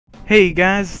Hey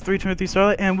guys, it's 323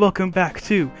 Starlight, and welcome back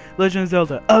to Legend of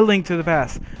Zelda: A Link to the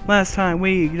Past. Last time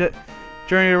we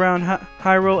journeyed around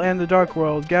Hyrule and the Dark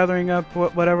World, gathering up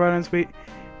whatever items we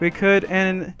could,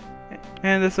 and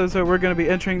this episode we're going to be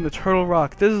entering the Turtle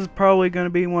Rock. This is probably going to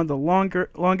be one of the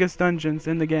longest dungeons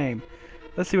in the game.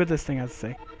 Let's see what this thing has to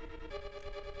say.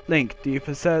 Link, do you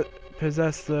possess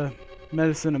the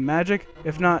medicine of magic?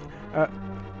 If not, I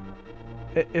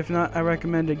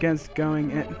recommend against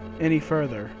going any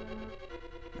further.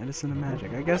 Medicine of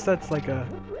magic. I guess that's like a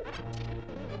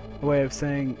way of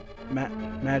saying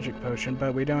magic potion,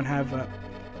 but we don't have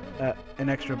an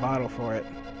extra bottle for it.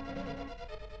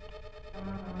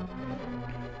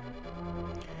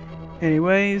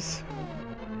 Anyways,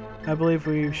 I believe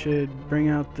we should bring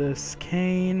out this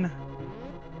cane.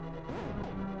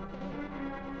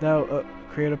 That'll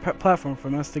create a platform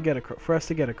for us to get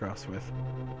across with.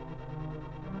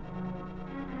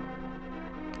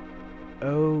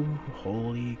 Oh,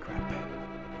 holy crap.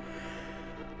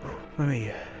 Let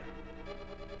me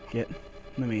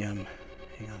hang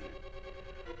on.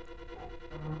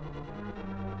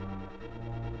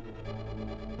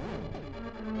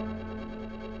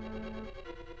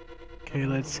 Okay,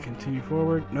 let's continue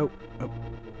forward. Nope.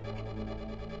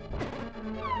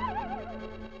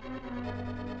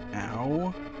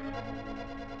 Ow.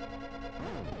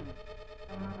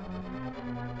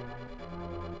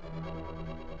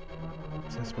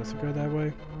 Is I supposed to go that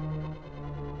way?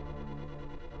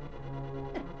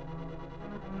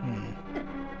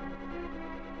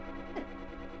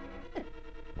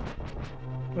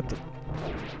 What the?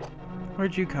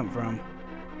 Where'd you come from?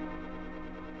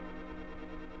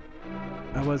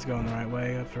 I was going the right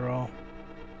way after all.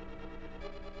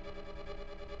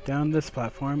 Down this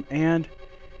platform, and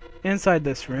inside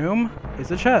this room is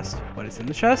a chest. What is in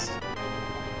the chest?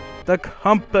 The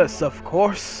compass, of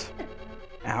course.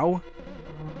 Ow.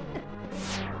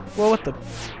 Well, what the?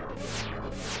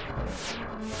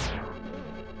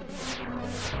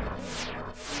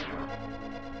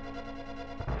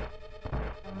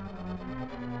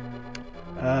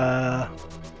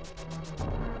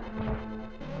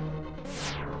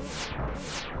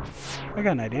 I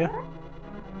got an idea.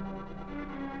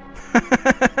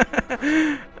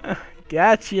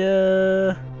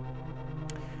 Gotcha!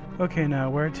 Okay, now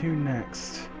where to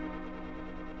next?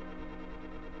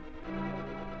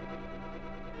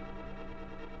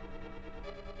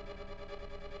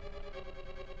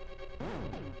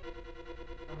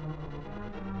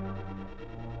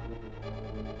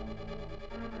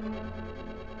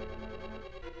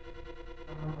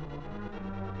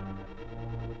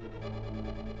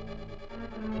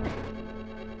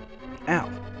 Ow.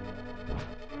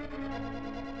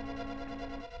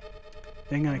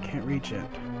 Dang it, I can't reach it.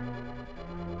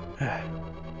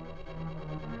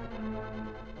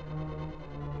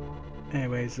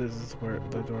 Anyways, this is where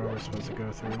the door we're supposed to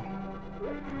go through.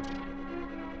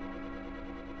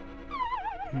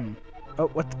 Oh,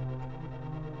 what the?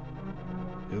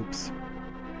 Oops.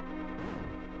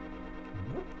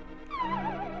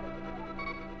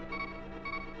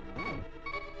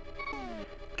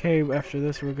 Okay, after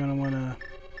this we're gonna wanna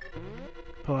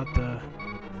pull out the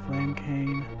flame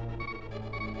cane.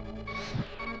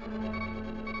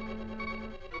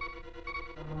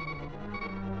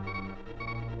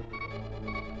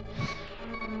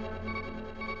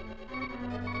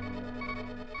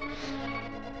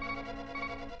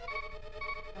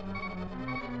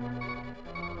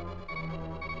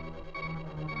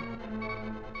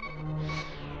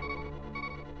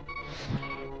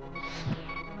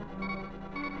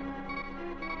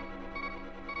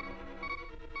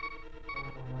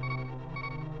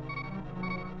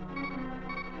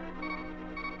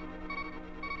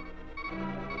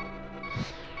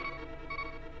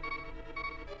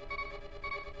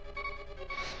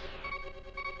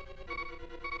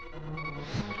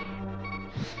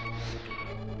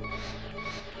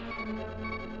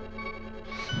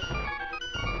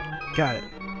 Got it.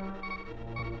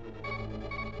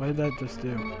 What did that just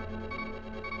do?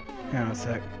 Hang on a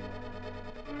sec.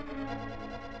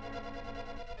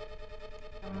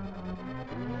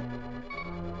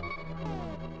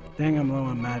 Dang, I'm low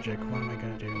on magic. What am I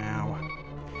gonna do now?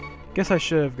 Guess I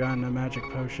should have gotten a magic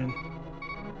potion.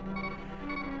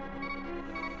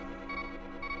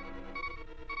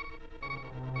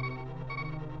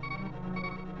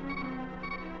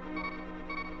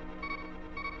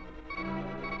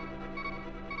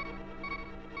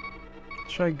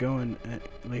 Try going and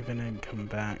leaving and coming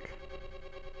back.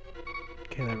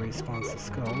 Okay, that respawns the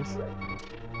skulls.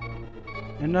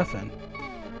 And nothing.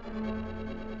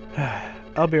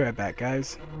 I'll be right back,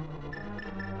 guys.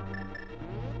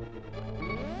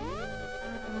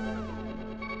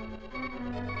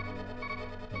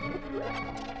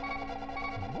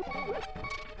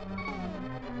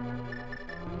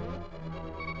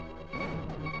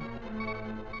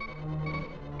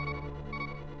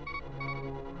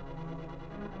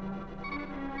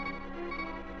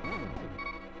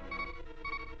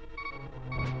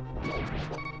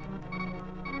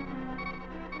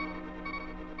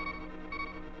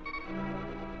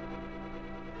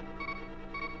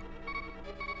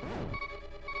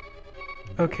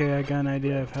 Okay, I got an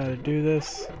idea of how to do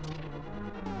this.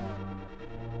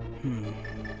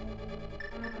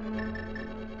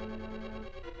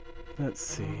 Let's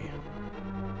see.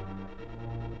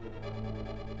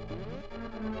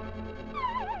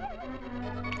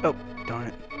 Oh, darn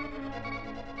it.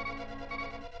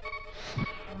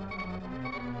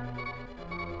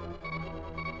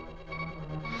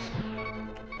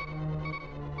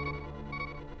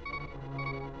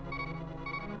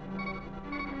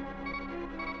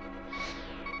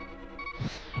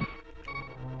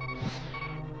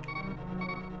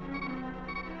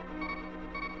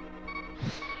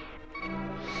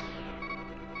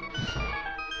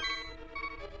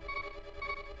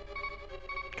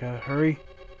 Gotta hurry.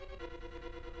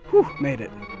 Whew, made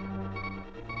it.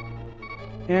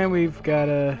 And we've got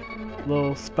a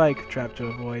little spike trap to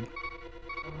avoid.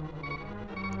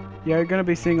 Yeah, you're gonna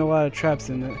be seeing a lot of traps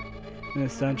in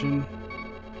this dungeon.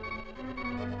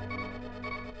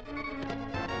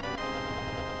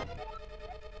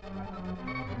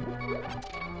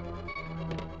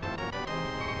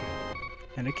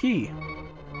 And a key.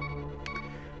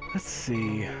 Let's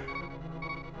see.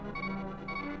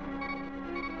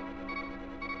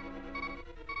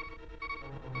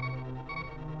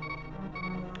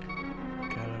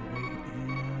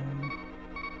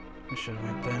 I should have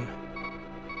went then.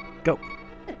 Go.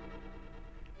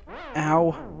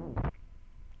 Ow.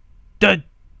 Dud.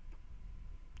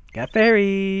 Got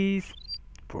fairies.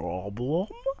 Problem?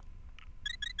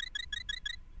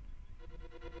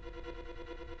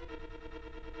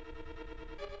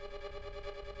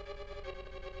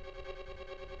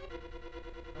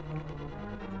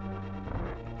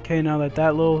 Okay, now that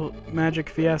that little magic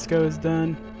fiasco is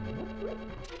done,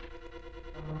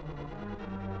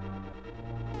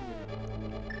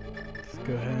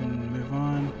 go ahead and move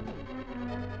on.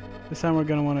 This time we're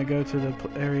going to want to go to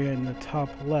the area in the top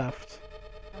left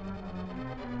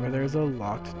where there's a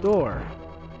locked door.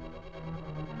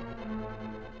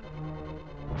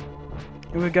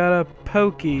 And we got a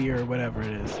pokey or whatever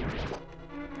it is.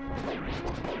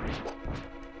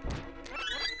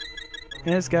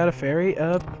 And it's got a fairy,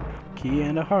 a key,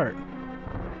 and a heart.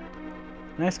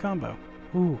 Nice combo.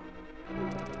 Ooh.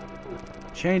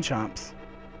 Chain chomps.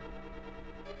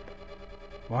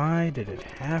 Why did it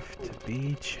have to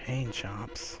be chain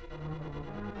chomps?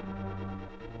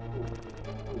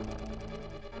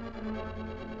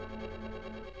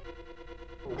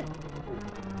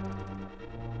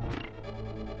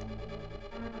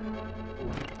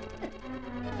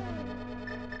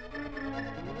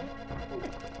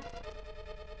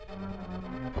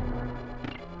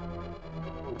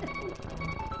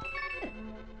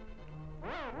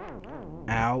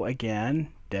 Ow,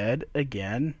 again. Dead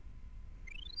again.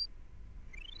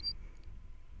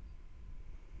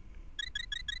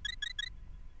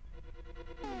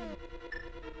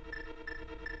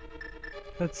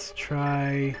 Let's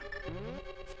try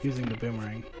using the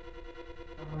boomerang.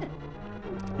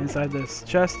 Inside this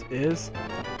chest is...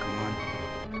 Come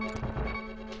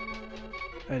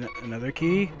on. Another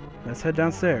key. Let's head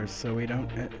downstairs so we don't...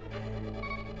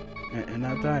 and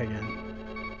not die again.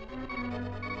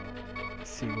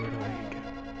 Let's see, where do I go?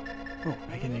 Oh,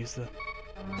 I can use the...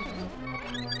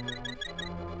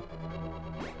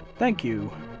 Thank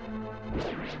you!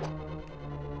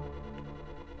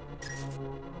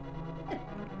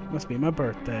 Must be my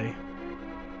birthday.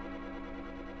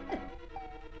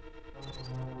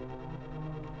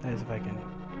 That is if I can...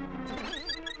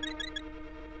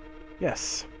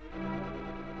 Yes.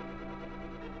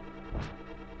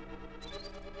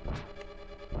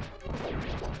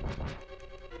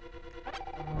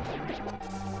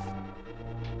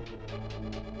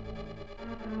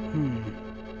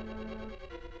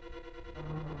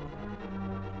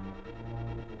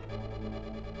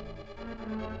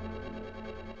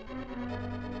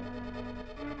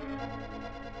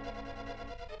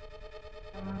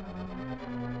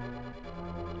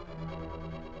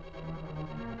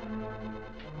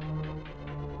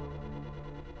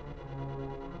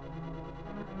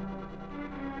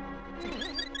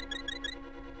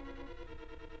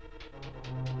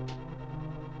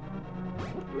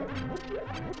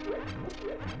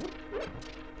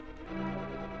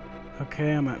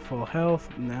 Okay, I'm at full health.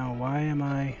 Now, why am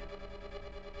I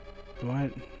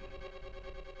What?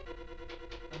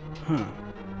 Huh.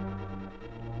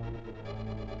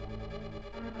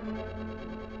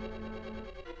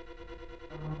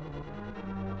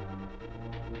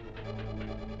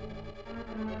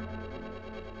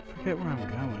 Forget where I'm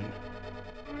going.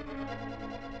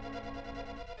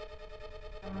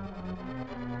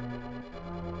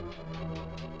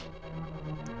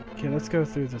 Okay, let's go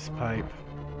through this pipe.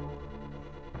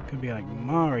 Could be like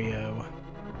Mario.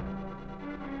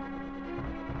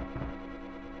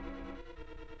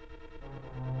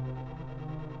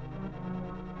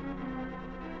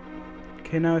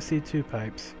 Okay, now I see 2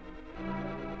 pipes.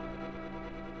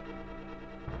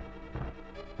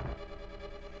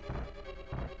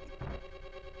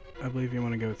 I believe you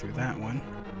want to go through that one.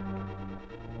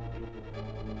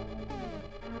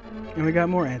 And we got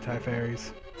more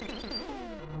anti-fairies.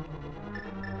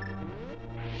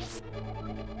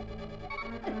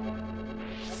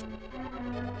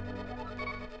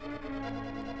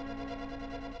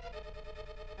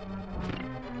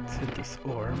 Let's hit this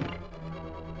orb.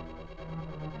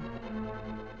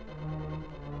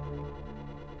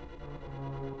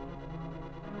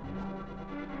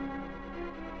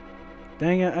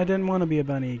 Dang it, I didn't want to be a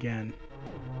bunny again.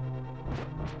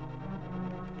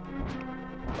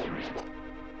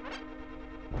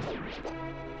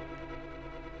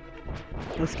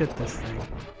 Let's get this thing.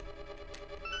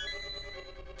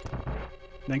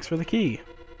 Thanks for the key.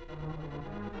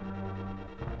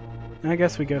 I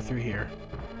guess we go through here.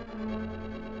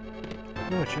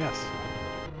 Oh, a chest.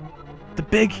 The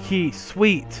big key!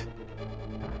 Sweet!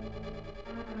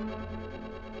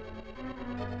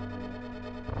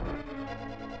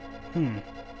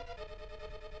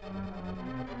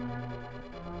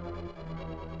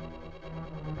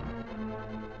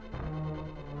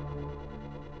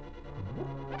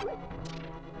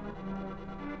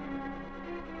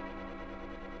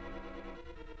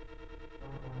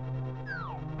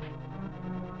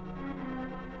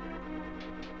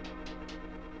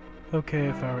 Okay,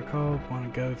 if I recall,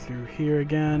 want to go through here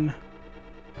again.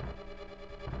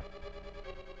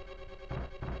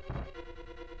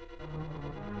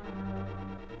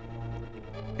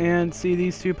 And see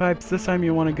these 2 pipes? This time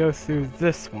you want to go through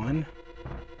this one.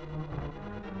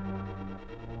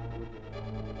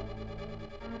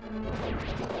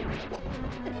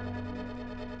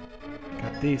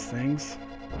 Got these things.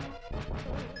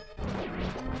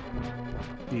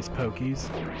 These pokies.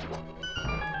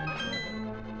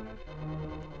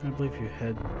 I believe you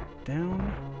head down,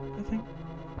 I think?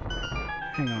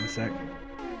 Hang on a sec.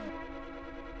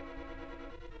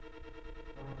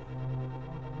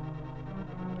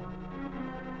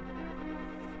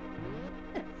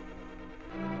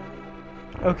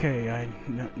 Okay, I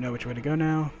know which way to go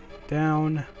now.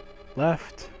 Down,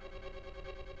 left.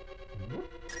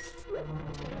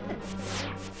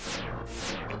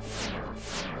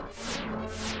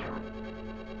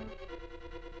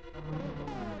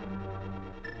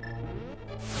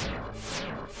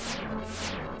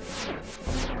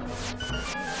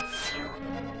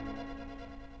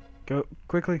 Go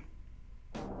quickly.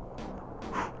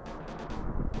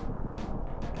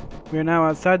 We are now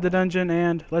outside the dungeon,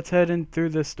 and let's head in through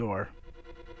this door.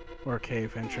 Or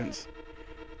cave entrance.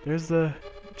 There's the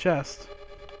chest.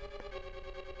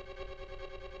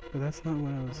 But that's not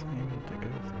what I was aiming to go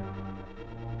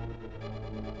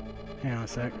through. Hang on a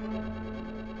sec.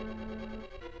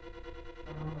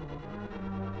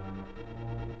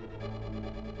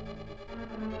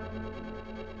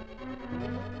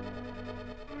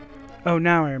 Oh,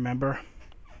 now I remember.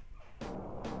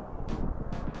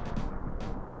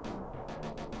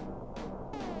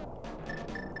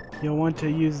 You'll want to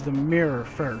use the mirror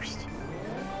first.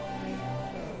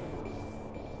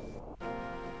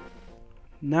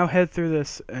 Now head through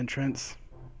this entrance.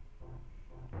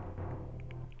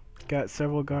 Got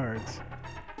several guards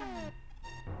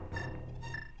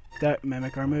that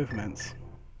mimic our movements.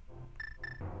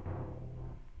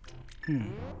 Oh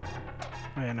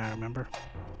yeah, now I remember.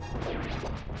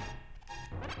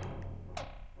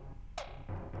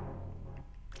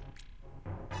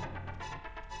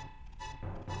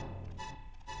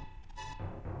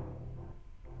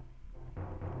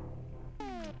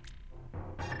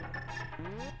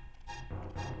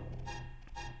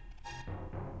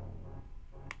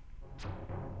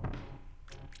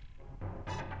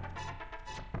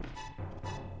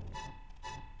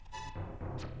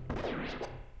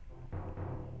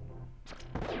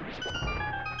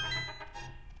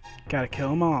 Gotta kill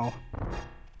them all.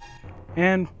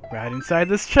 And right inside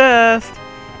this chest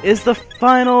is the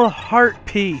final heart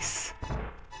piece.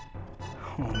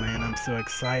 Oh man, I'm so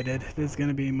excited. This is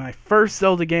gonna be my first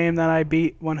Zelda game that I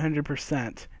beat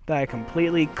 100%. that I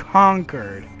completely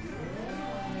conquered.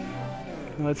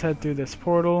 Now let's head through this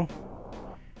portal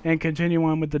and continue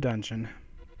on with the dungeon.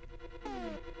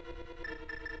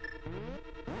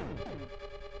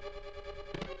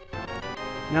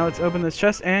 Now let's open this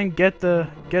chest and get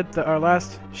our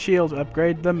last shield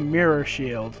upgrade, the mirror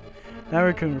shield. Now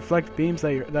it can reflect beams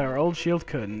that our old shield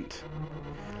couldn't.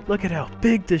 Look at how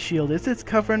big the shield is. It's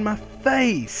covering my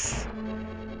face.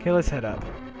 Okay, let's head up.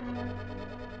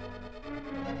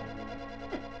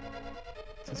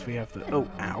 Since we have the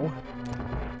ow.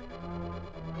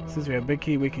 Since we have a big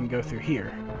key, we can go through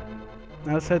here.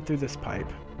 Now let's head through this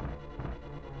pipe.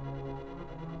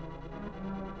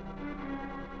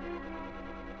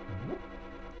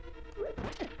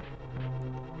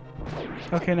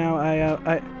 Okay, now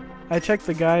I checked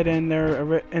the guide, and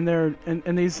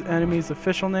these enemies'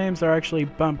 official names are actually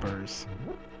bumpers.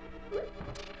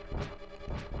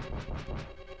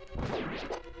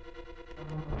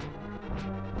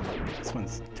 This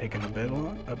one's taking a bit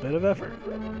of effort.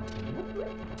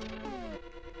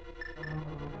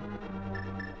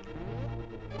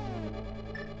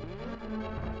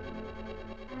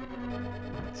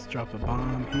 Let's drop a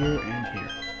bomb here and here.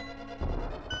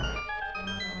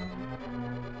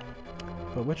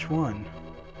 But which one?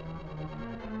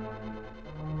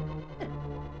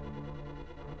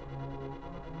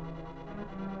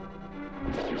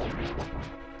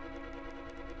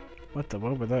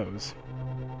 What were those?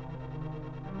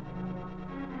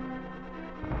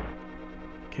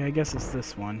 Okay, I guess it's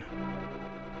this one.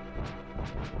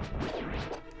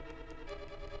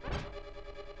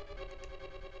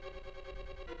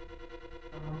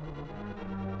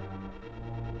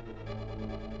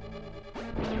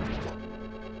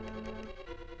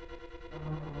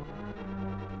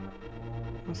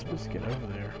 I'm supposed to get over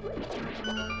there.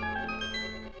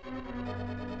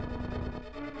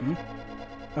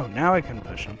 Oh, now I can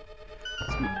push him.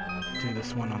 Let's do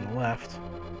this one on the left.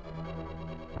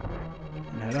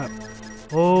 And head up.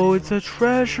 Oh, it's a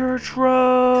treasure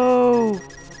trove!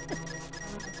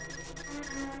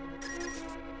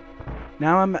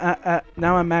 Now I'm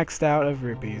maxed out of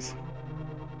rupees.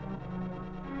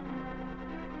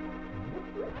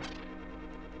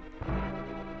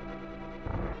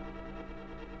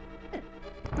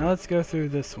 Now let's go through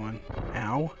this one.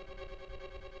 Ow.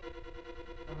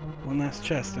 One last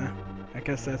chest, huh? I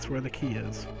guess that's where the key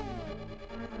is.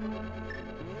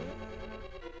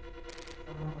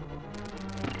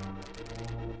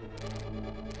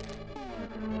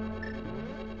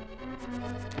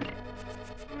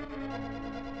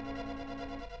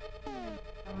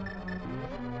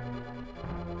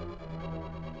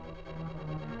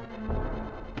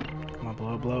 Come on,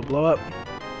 blow up.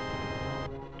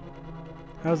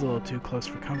 That was a little too close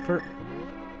for comfort.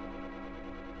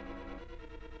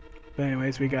 But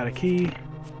anyways, we got a key.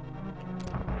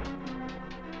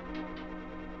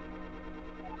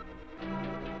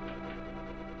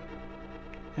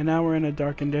 And now we're in a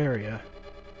darkened area.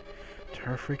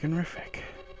 Terrific.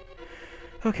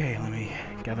 Okay, let me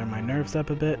gather my nerves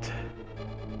up a bit.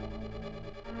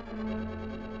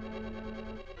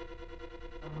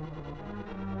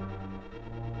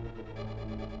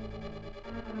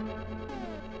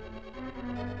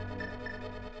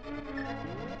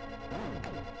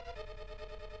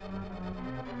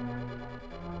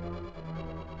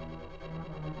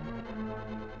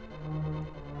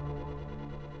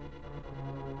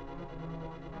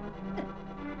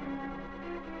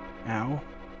 Ow.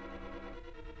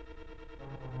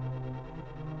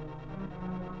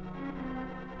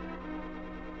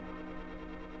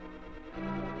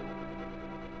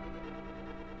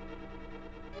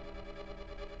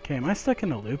 Okay, am I stuck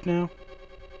in a loop now?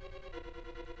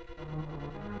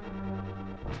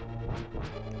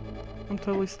 I'm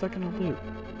totally stuck in a loop.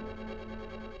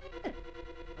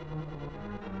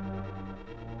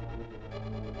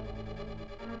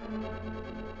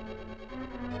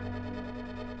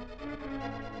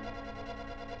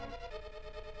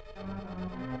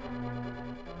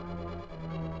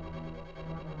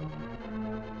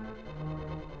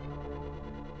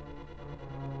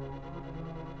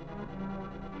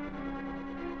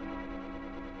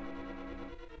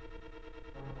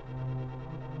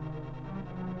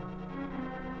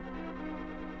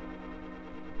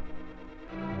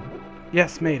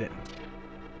 Yes, made it.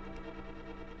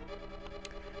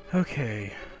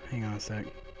 Okay, hang on a sec.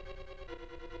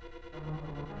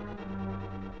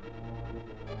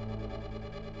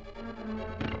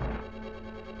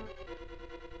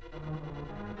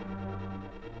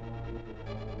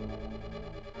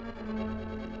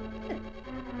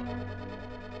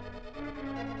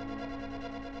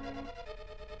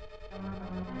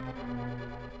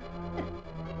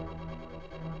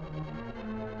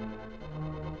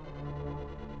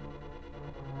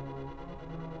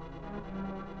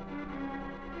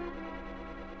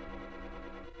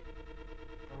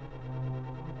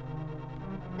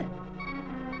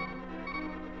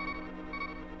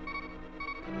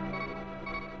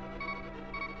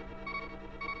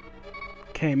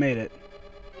 Okay, made it.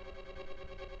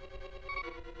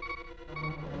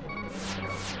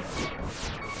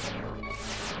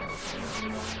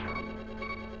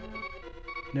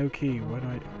 No key. What do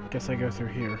I... Guess I go through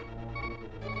here.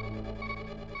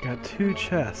 Got 2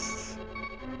 chests.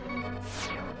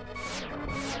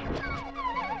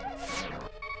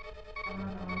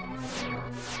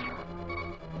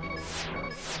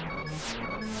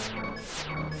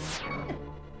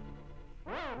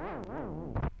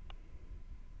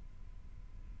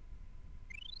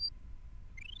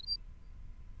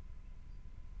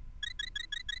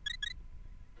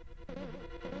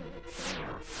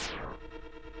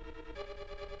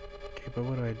 But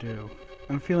what do I do?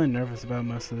 I'm feeling nervous about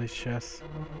most of these chests.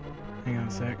 Hang on a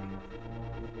sec.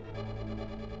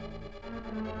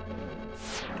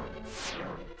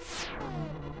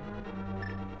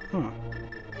 Huh.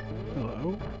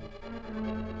 Hello?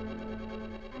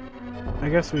 I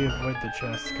guess we avoid the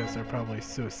chests because they're probably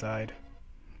suicide.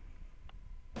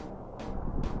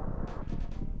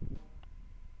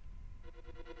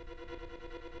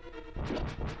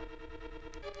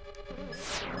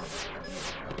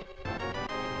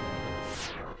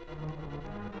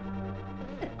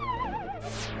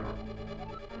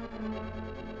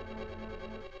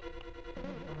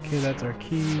 Okay, that's our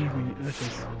key. Let's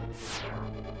just...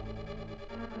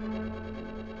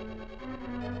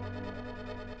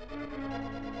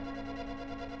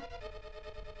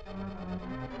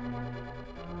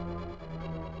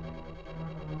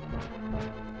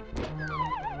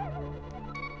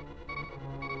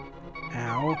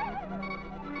 Ow.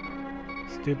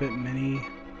 Stupid mini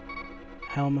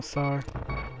Helmasaur.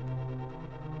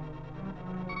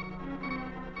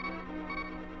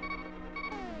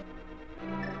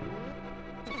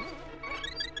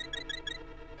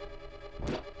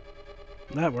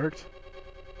 That worked.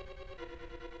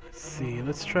 Let's see.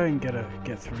 Let's try and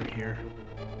get through here.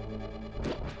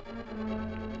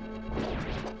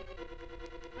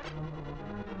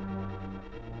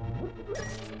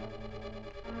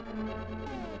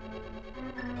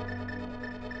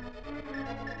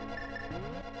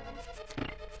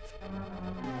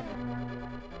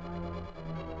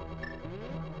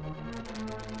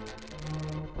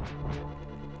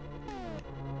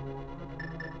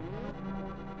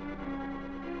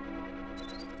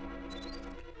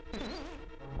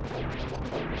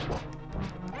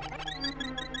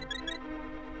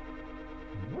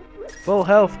 Full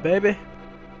health, baby!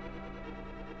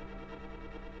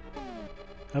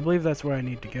 I believe that's where I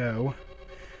need to go.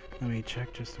 Let me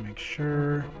check just to make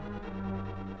sure.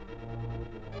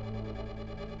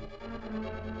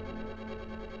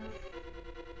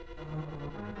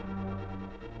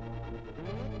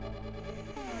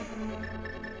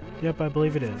 Yep, I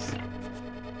believe it is.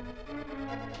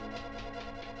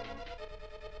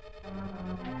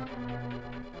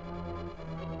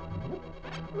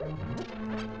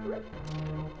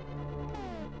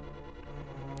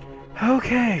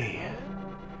 Okay.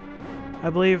 I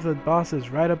believe the boss is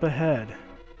right up ahead,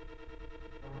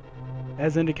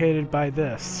 as indicated by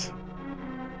this.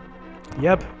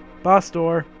 Yep, boss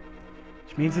door,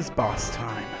 which means it's boss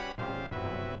time.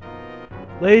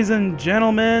 Ladies and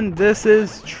gentlemen, this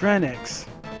is Trenix.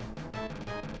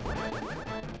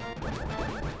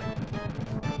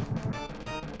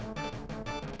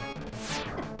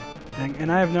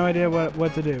 And I have no idea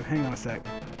what to do. Hang on a sec.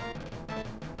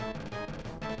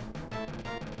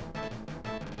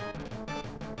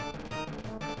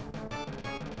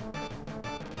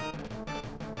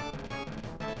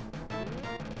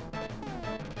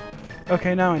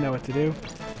 Okay, now I know what to do.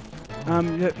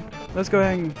 Let's go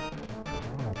ahead and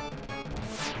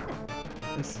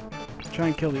let's try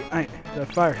and kill the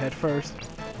firehead first.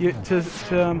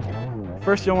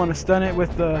 First you'll want to stun it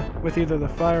with either the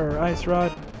fire or ice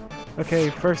rod. Okay,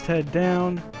 first head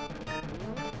down.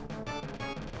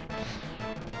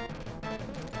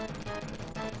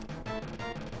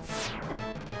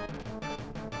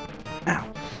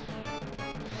 Ow.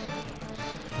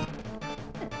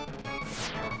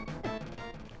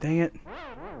 Dang it.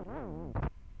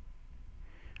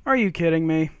 Are you kidding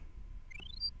me?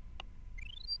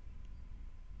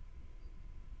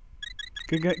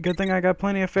 Good thing I got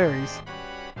plenty of fairies.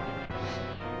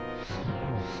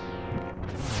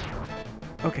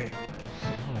 Okay.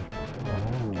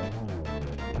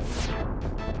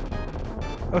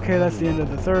 Okay, that's the end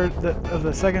of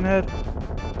the second head.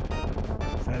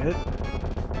 Is that it?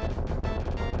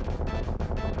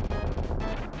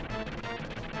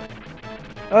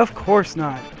 Of course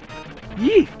not.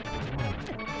 Yee!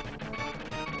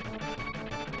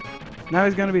 Now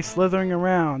he's going to be slithering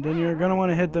around, and you're going to want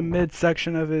to hit the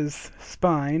midsection of his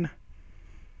spine.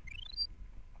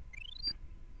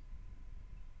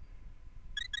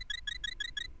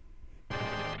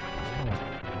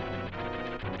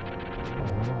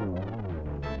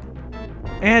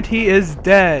 And he is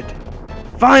dead.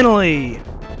 Finally!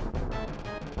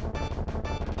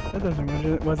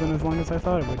 That wasn't as long as I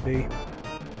thought it would be.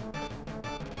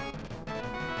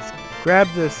 Let's grab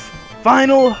this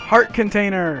final heart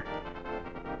container.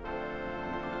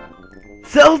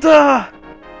 Zelda!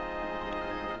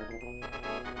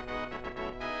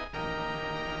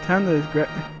 Time to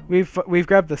we've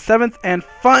grabbed the 7th and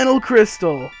final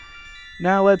crystal.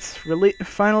 Now let's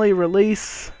finally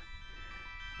release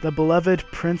the beloved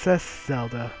Princess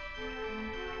Zelda.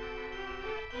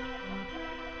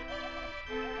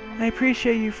 I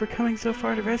appreciate you for coming so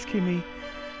far to rescue me.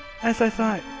 As I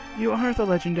thought, you are the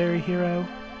legendary hero.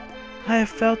 I have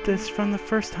felt this from the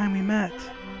first time we met.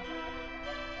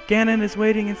 Ganon is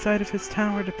waiting inside of his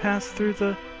tower to pass through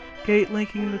the gate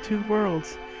linking the two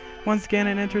worlds. Once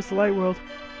Ganon enters the light world,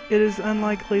 it is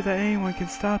unlikely that anyone can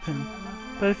stop him.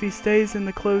 But if he stays in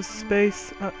the closed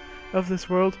space of this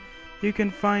world, you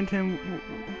can find him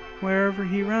wherever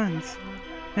he runs.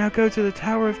 Now go to the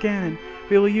Tower of Ganon.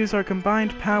 We will use our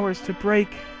combined powers to break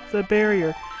the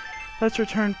barrier. Let's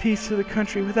return peace to the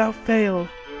country without fail.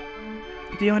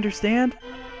 Do you understand?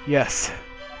 Yes.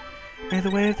 May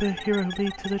the way of the hero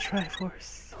lead to the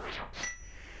Triforce.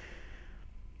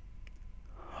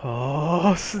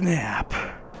 Oh, snap.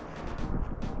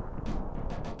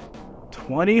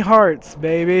 20 hearts,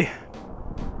 baby.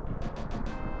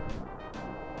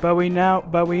 But we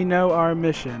know our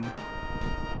mission.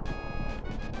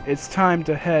 It's time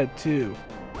to head to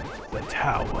the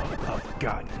Tower of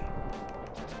Ganon.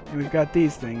 And we've got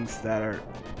these things that are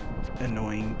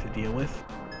annoying to deal with.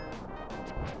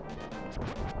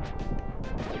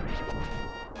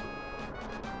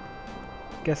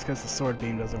 Guess because the sword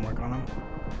beam doesn't work on them.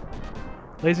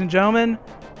 Ladies and gentlemen,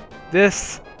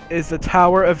 this is the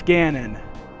Tower of Ganon.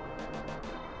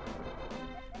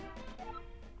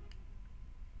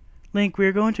 Link, we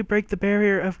are going to break the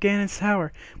barrier of Ganon's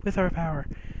tower with our power.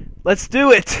 Let's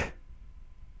do it!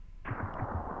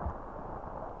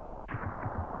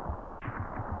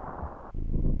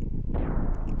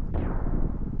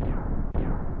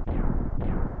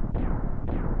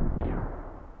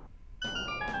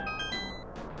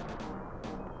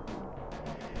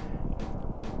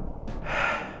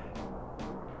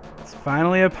 It's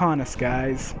finally upon us,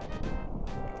 guys.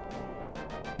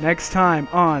 Next time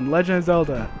on Legend of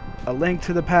Zelda: A Link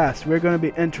to the Past, we're going to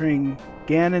be entering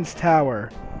Ganon's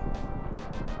Tower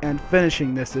and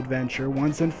finishing this adventure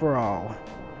once and for all.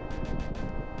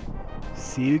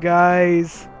 See you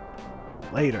guys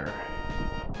later.